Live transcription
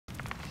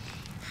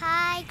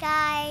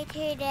Hi guys,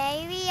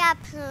 today we are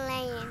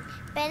playing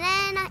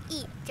Banana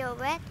Eat. So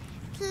let's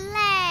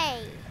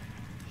play.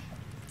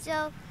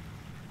 So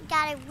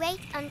gotta wait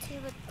until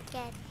we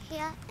get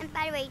here. And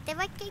by the way, they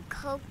like get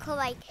cocoa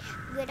like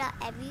glitter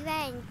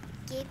everywhere and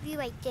give you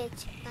like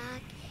this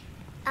back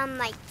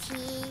like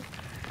tea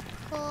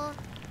cool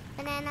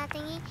banana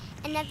thingy.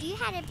 And if you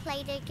hadn't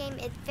played the game,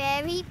 it's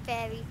very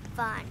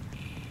fun.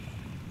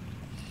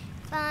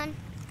 And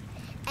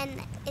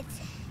it's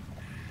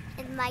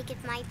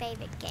my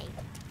favorite game.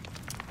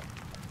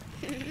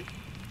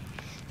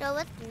 So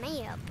what's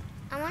me up?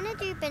 I want to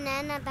do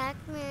banana back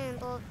room,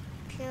 but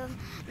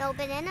no,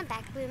 banana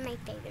back room my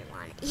favorite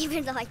one.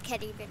 Even though I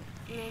can't even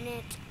win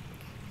it,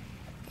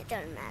 it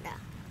doesn't matter.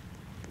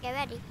 Get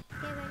ready.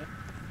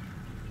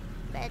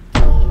 Ready,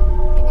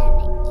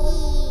 banana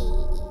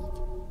eat.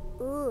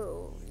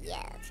 Ooh,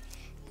 yes.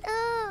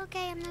 Oh,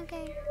 okay, I'm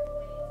okay.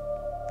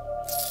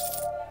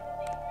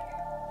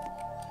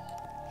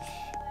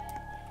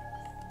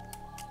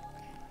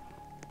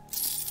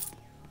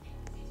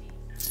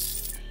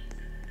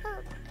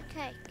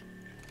 Okay.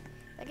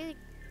 What do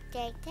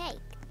they take?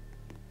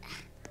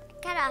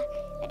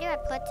 Where do I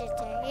put this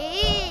there?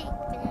 Hey,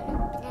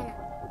 banana.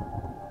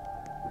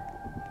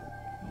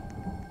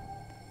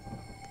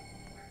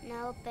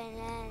 No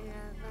banana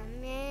for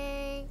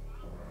me.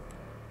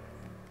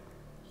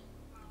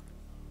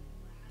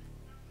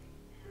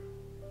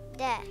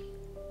 There.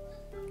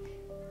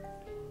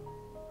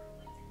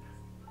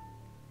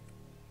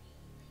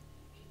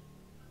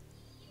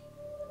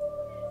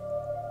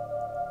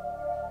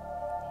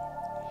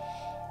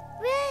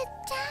 Where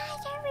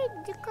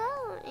did I go?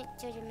 It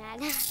doesn't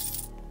matter.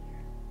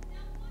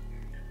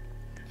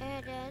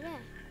 There.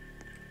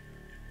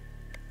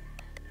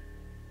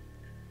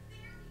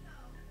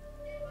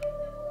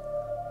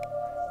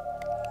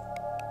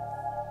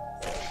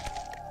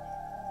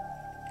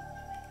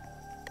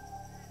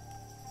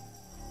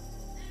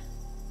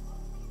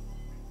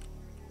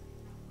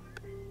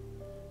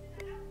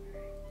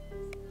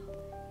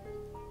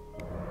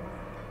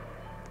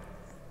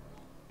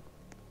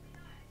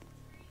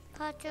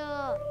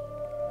 Puzzle.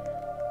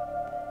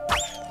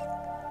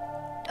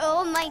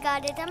 Oh my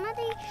god, is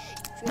somebody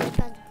drink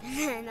on the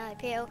banana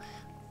peel?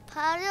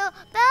 Puzzle.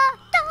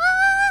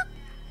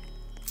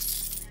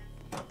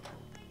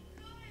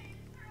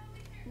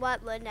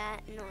 What was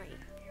that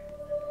noise?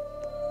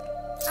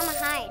 I'ma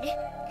hide.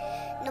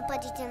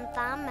 Nobody can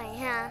find me,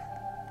 huh?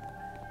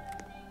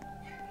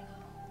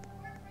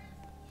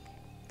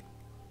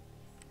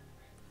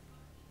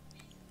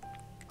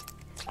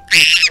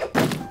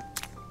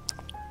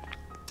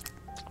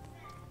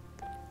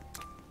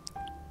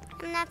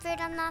 I'm not food.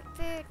 I'm not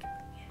food.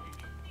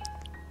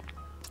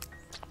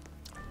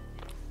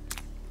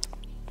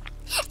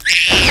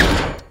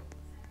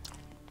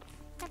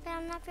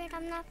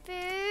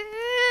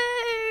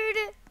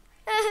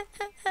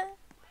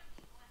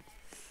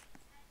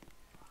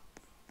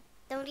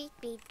 Don't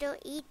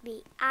eat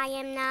me. I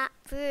am not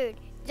food.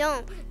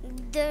 Don't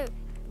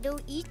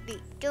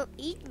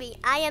eat me.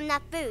 I am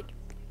not food.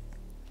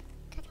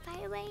 Cut it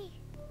right away.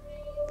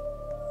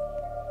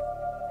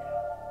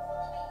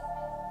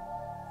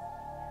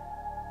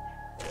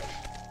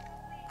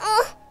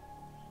 Oh!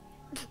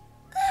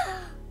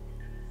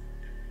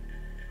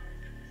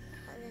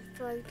 There's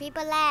 4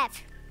 people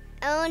left.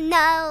 Oh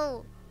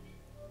no!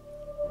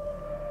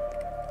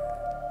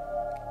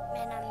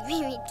 Man, I'm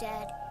really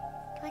dead.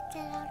 What's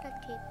that out to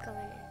keep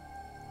going in?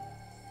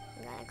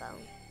 I'm gonna go.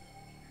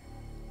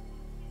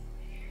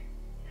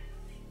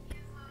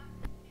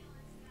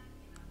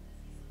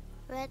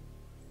 Let's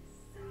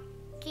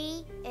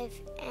see if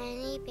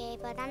any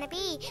people gonna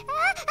be.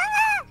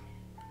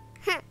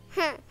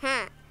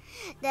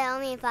 There are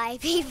only 5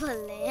 people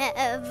left.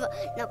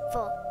 No,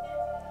 4.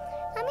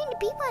 How many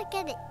people are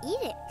gonna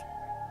eat it?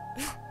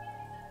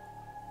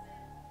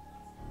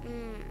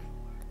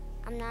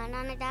 I'm not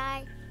gonna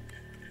die.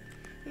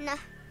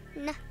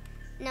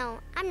 No,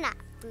 I'm not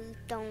food.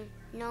 Don't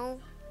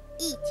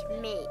eat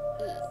me,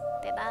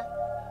 baby.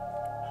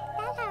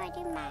 That's how I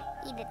do my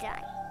eat a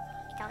die.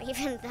 I don't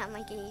even sound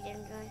like an eat a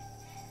die.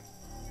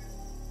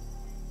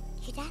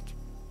 See that?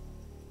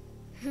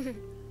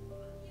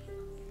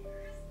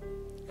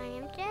 I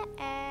am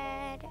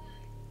dead.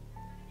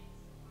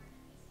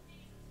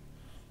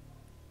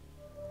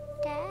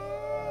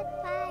 Dead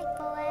by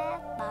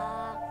forever.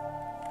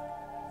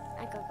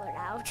 I could go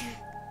loud.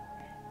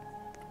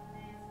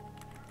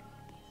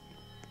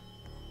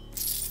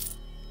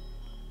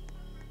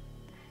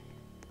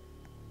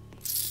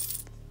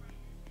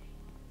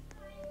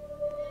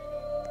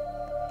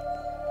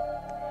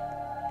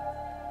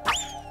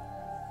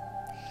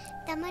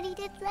 Somebody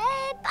did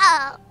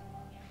rainbow.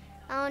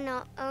 Oh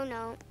no.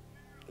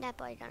 That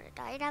boy's gonna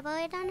die.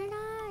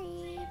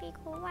 Be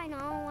cool. I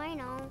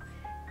know.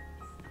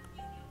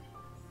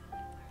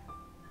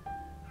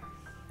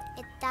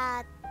 It's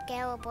that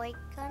girl boy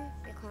gun.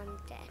 They call him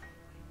dead.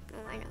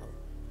 Oh, I know.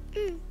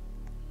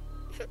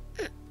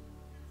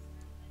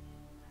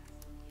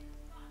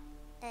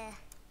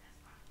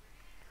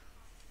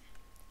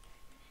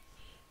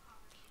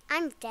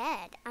 I'm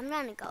dead. I'm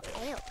gonna go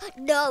ill.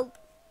 No.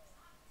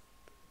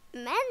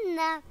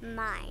 Man,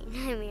 mine.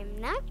 I am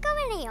not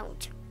going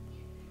out.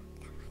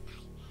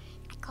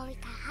 I call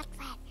it a hot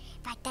fat.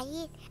 If I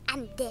die,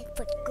 I'm dead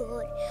for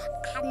good.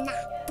 I'm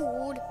not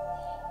food.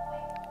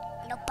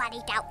 Nobody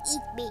shall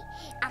eat me.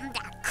 I'm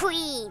the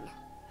queen.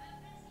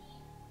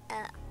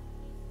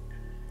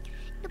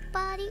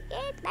 Nobody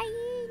eat me.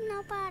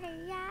 Nobody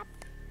eat.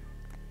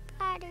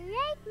 Nobody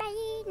eat me.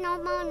 No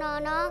more, no,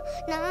 no,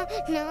 no,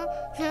 no,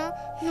 no,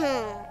 no.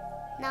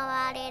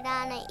 Nobody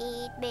gonna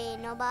eat me.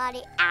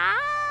 Nobody.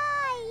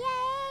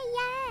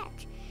 Yet.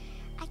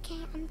 I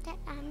can't. I'm dead.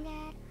 I'm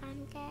dead.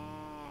 I'm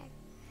dead.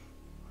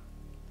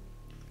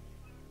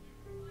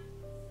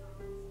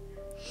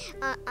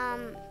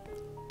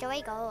 Do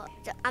I go?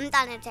 I'm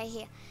done right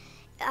here.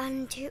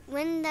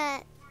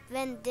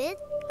 When this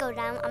go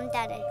down, I'm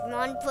done.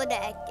 Run for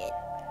the exit.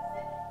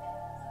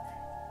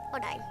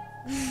 Hold on.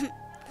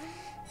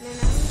 No.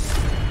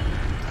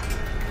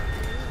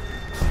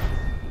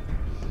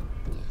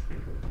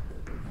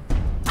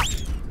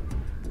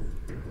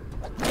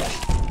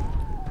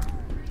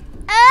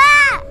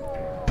 Ah!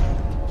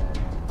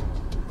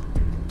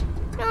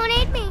 Don't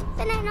eat me,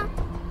 banana.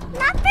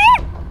 Not fair.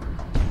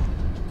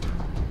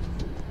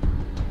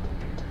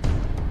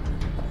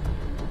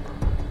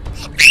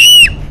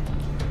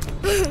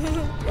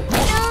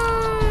 No.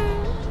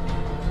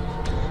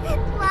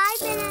 Why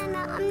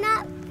banana? I'm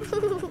not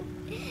food.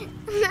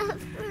 I'm not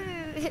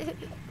food.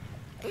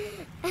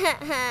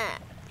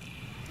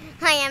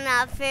 I am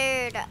not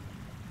food.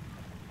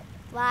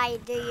 Why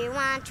do you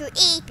want to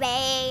eat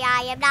me?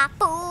 I am not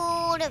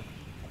food.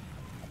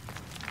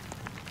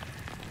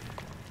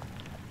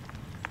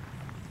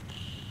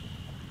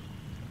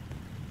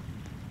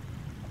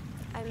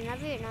 I'm not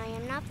food. I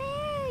am not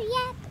food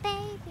yet,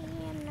 baby.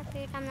 I'm not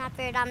food. I'm not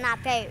food. I'm not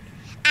food.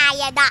 I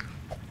am not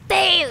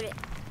food.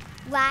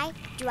 Why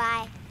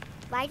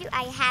do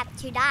I have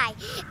to die?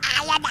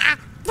 I am not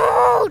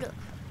food.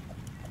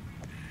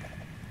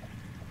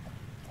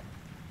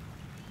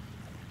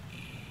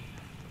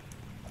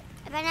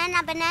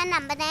 Banana. Banana.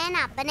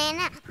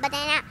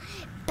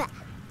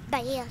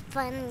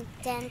 Fun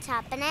dance.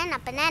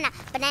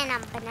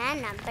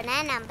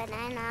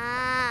 Banana.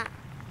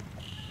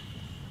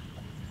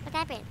 What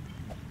happened?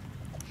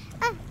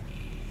 Oh.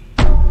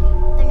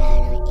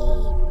 Banana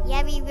eat.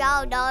 Yeah, we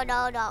roll.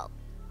 No.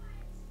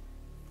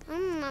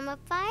 I'm a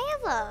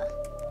fire.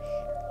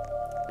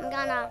 I'm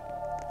gonna.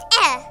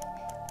 I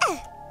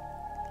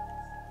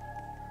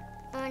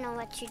don't know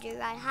what to do.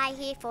 I hide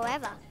here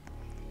forever.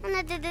 I'm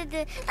gonna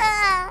do.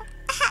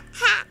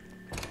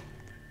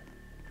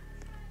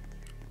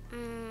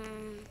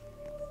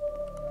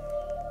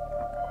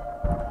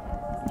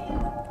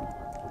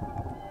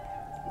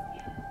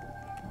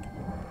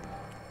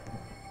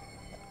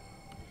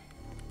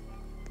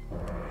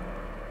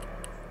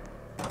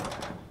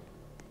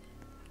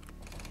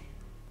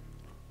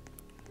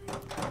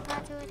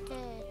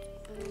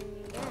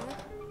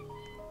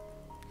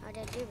 How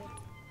to do it?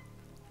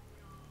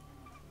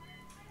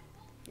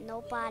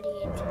 Nobody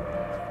is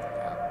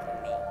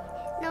helping me.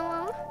 No.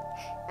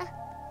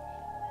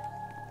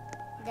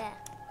 There.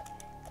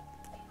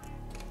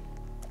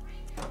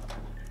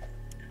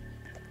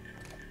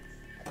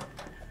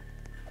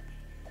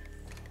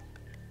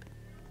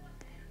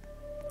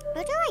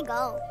 Where do I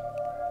go?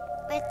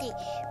 Where's the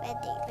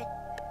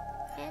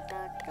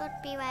don't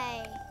be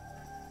way.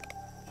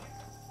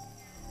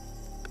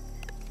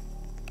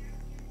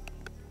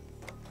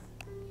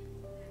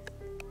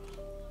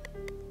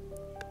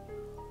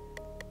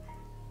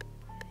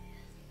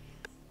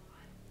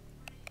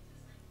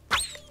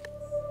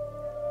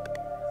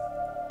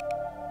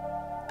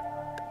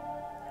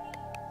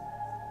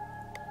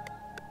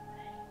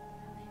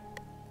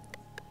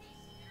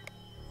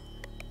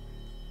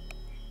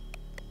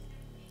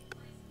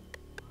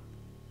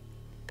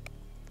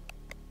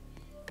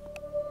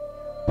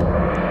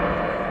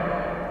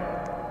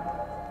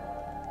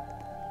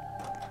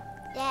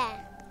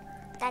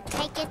 That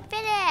take it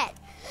fitted.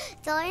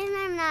 So if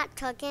I'm not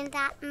talking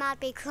that much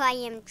because I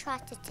am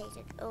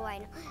frustrated. Oh, I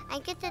know. I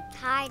get so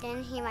tired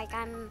in here like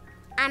I'm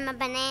a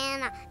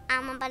banana.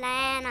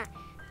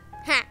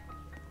 Huh.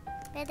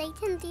 But they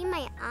can see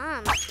my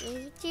arms.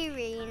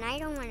 And I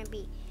don't want to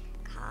be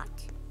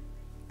caught.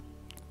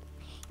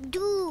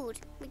 Dude,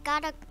 we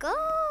gotta go.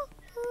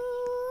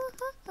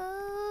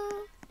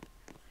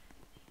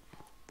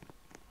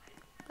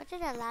 What is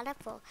a ladder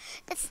for?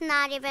 It's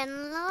not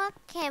even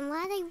looking.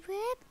 What a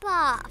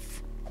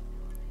rip-off.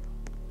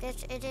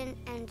 This isn't,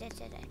 and this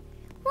isn't.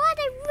 What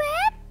a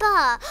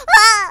rip-off.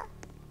 Ah!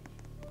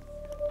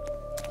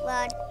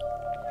 Well,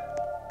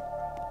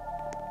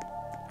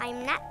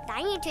 I'm not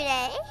dying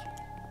today.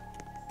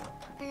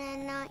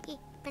 Banana eat.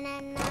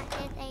 Banana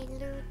is a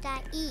luta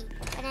eat.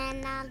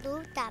 Banana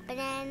luta.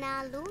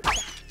 Banana luta.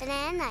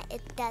 Banana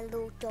is the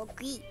luta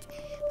greet.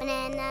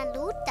 Banana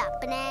luta.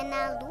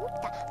 Banana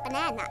luta.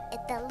 Banana is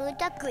the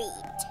luta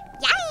greet.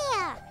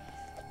 Yeah!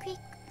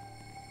 Quick.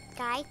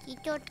 Guys, you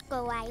don't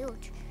go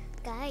out.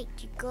 Guys,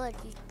 you good.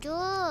 Go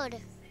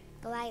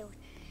out.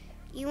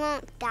 You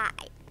won't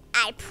die.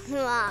 I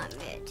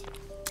promise.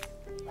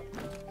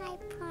 I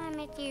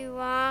promise you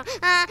won't.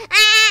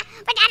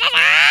 Banana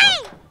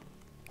die!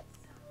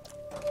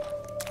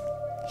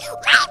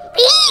 Let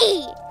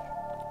me!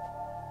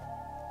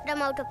 The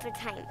multiple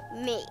time.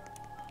 Me.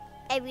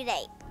 Every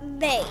day.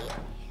 Me.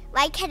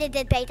 Why can't it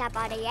debate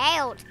about the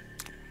else?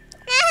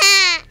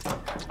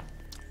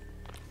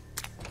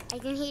 I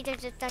can hear the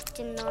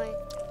destruction noise.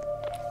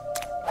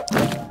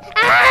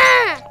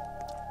 Ah!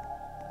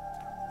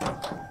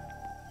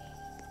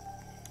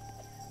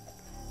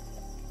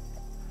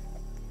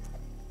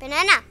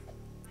 Banana.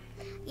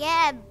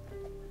 Yeah,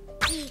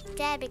 he's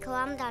dead because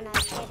I'm done at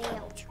the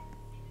else.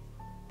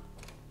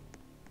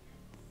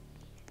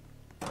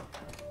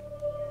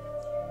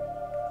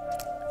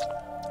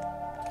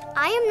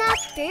 I am not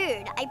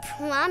food, I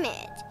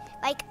promise.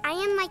 Like, I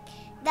am like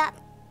that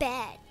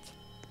bed.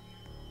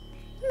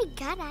 Oh my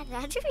god, I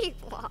love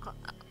people.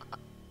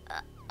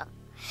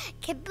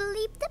 Can't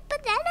believe the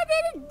banana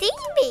didn't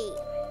ding me.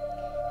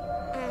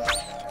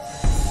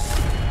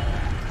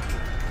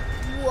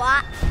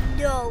 What?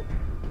 No.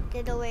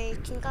 Get away,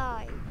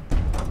 guy.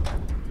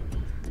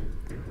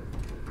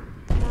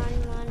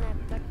 Man, I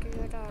put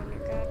you down.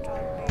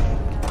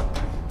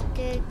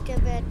 Get the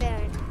bed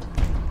down.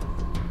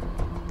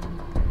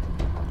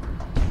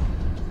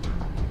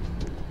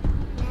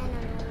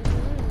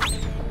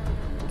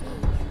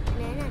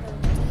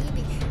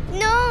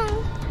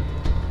 No!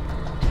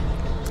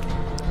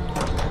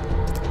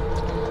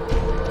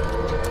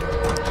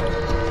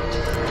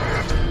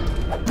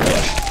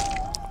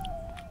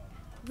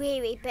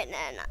 Wait,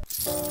 banana.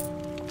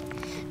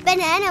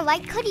 Banana, why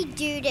could he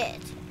do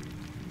this?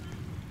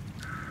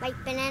 Like,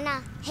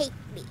 banana hate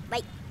me.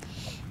 Like,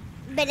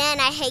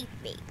 banana hate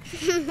me.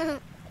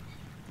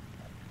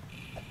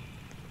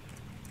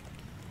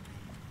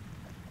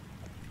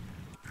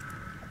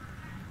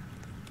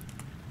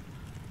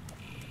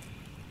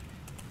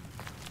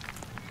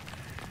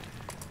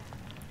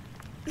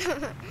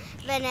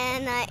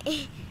 Banana.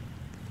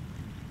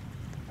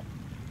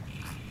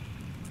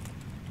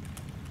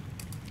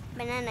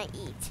 Banana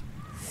eat.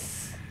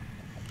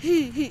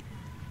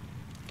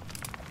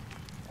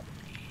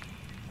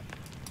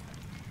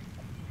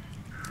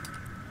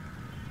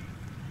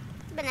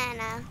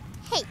 Banana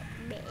hate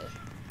me.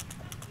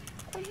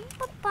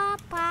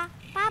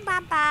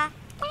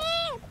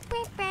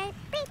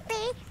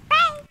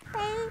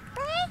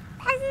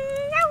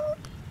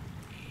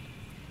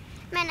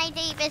 Man, I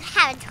didn't even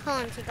have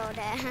time to go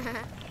there.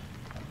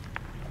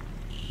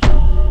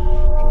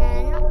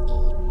 Banana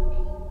eat.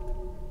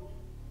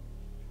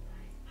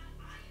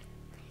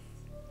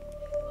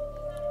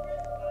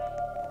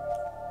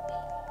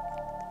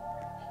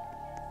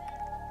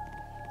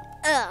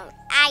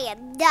 I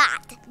am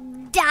not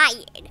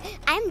dying.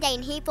 I'm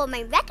dying here for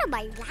my rest of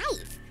my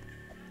life.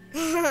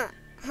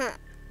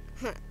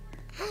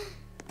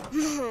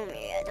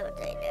 Mommy, I don't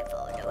think that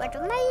for the rest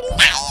of my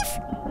life.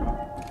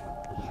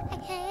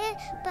 Okay,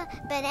 but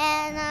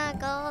banana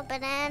go,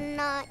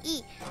 banana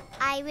eat.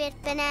 I wish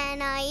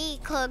banana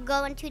eat could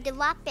go into the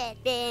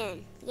rocket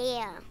bin.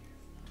 Yeah.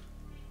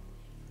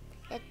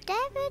 The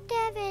devil,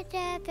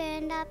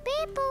 the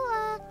people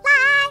are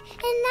alive,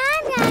 and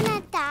I'm gonna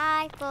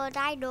die, but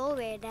I know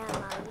it, I'm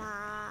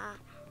alive.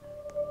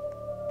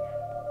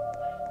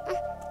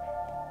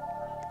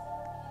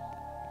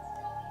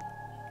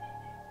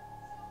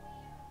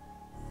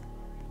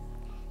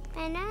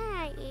 And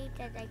I eat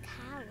as a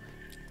cow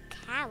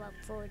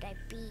for the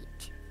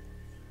beach.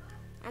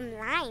 I'm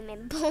lying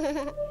and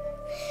boom.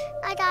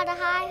 I got a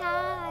hi.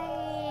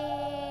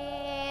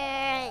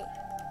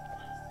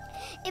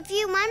 If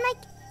you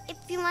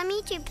want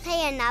me to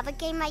play another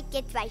game like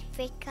this, like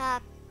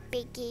Africa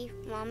Biggie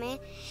Moment,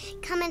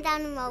 comment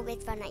down below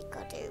which one I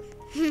go do.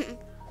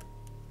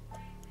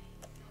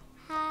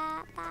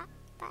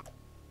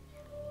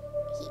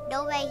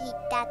 No way he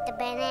got the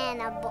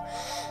banana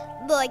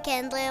boy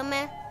can blame me.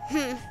 I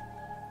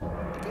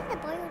think the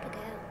boy or the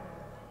girl.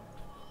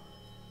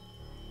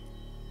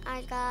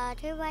 I got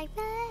to right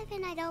left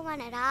and I don't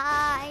wanna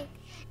die.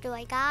 Do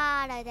I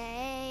gotta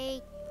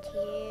date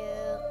you?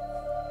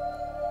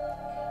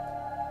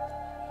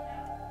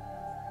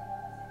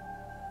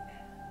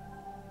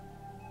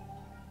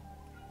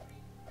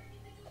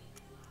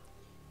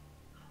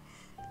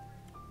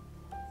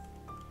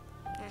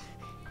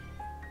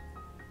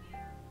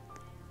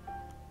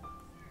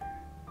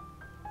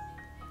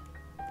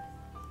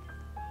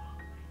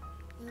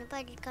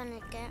 Nobody's gonna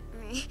get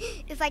me.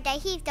 If I die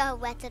here the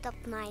rest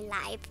of my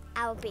life,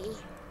 I'll be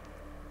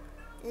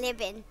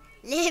living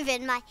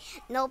my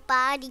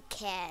nobody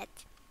cares.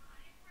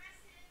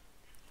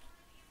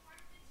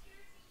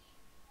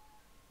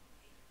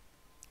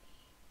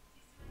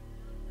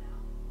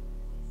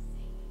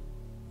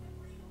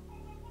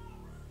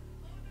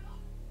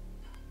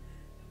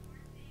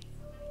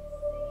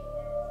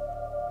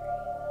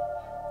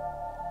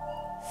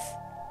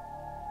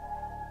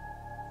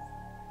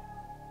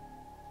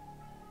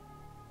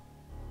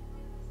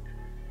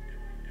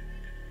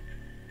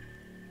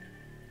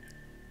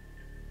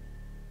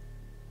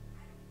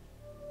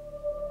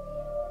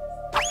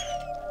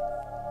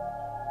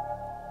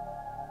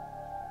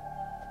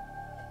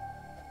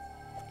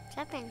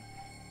 happened?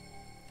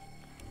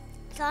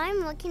 So I'm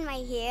looking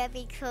right here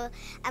because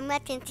I'm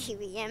watching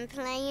TV and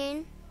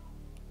playing.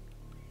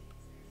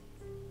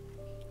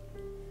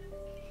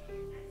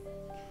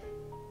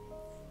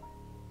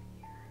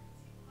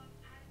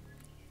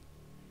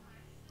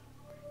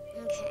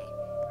 Okay,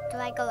 do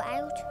I go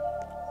out?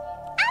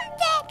 I'm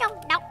dead!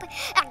 Oh, no.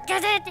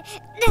 Get it!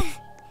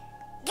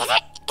 Get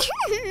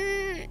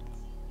it!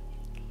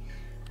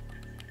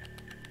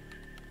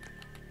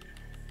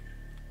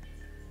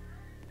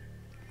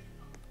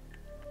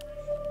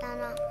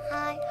 Donna,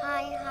 hi,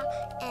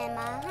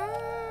 Emma, hi.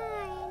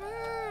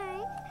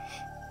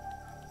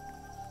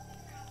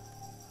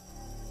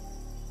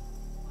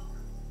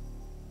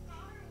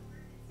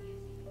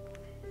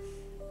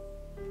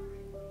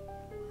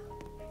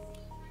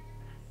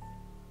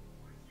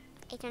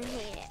 I don't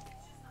hate it.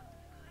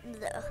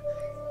 Ugh.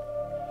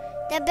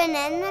 The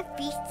banana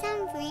fish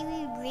sound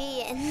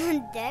really in the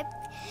depth.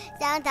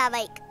 Sounds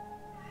like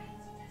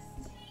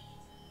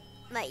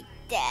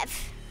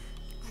death.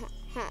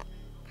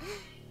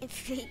 It's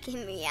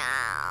freaking me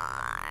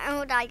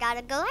out. I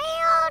gotta go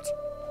out.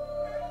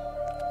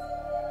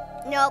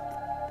 Nope.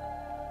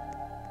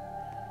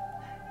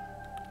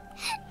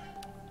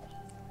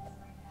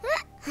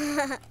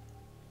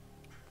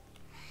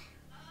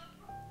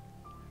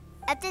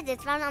 After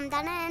this one, I'm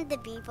gonna end the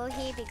video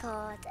here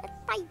because it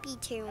might be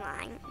too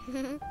long.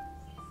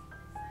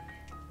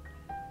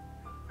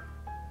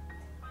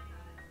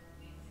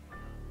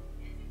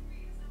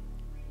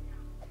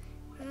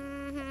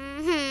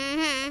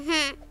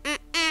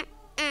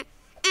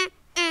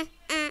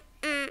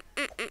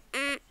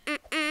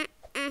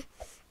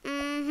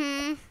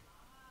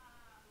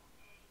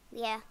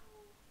 Yeah.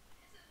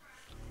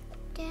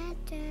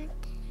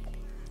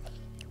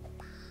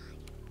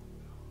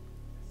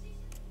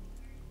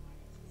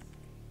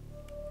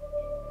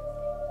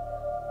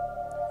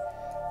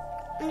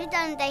 I'm just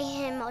gonna date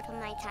him most of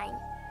my time.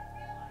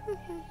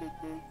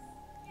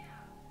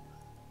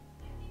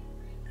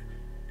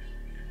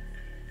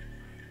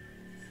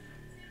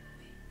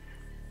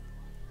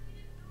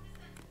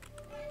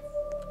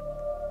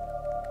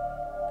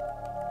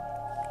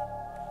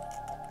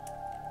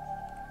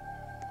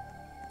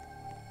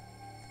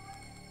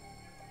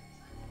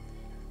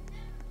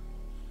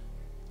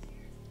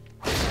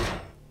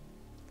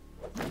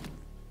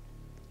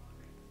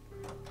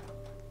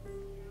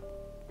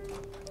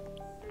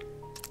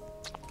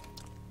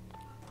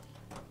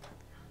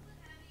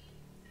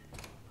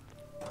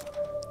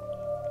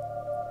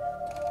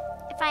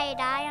 If I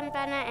die, I'm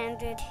gonna end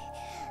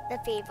the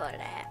people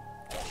there.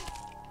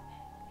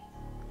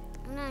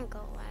 I'm gonna go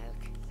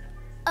work.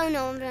 Oh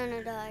no, I'm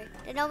gonna die.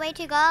 There's no way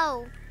to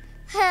go.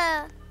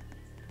 Huh.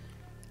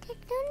 Can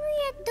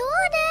we do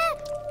that?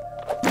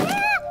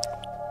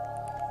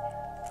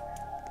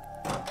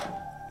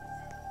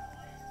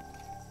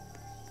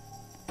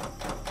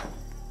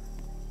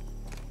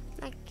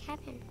 My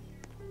cabin.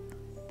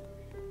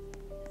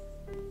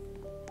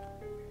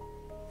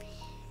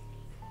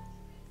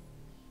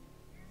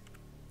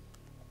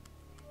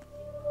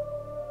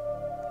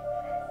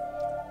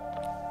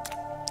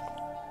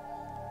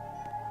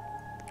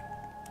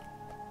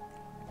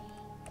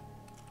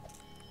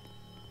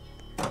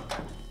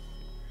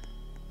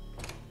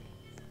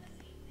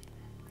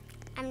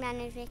 I'm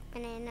gonna pick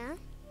banana.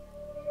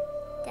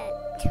 That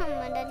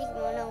someone doesn't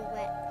even know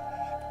what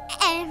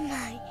am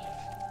I?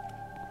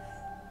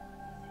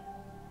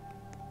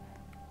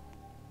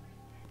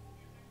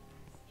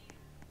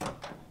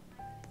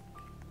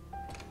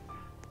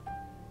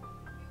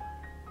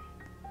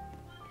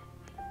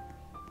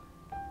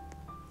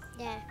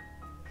 Yeah,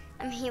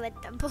 I'm here with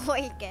the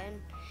boy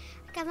again.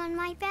 Come on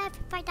my bed,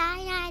 if I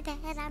die,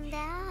 I'm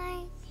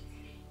dying.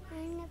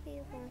 I'm the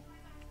people.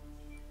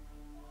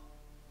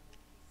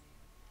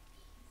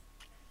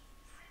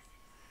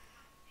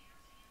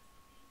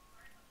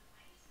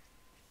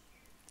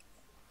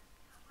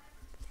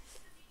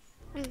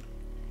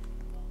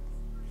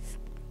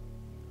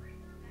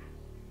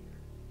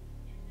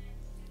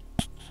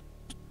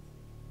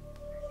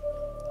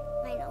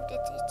 My nose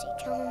is itchy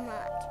too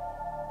much.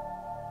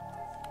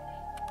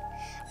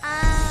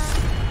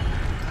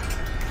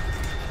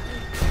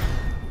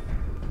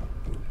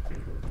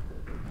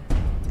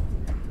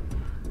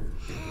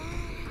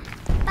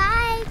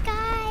 Bye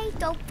guys,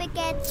 don't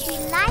forget to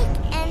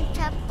like and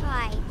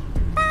subscribe.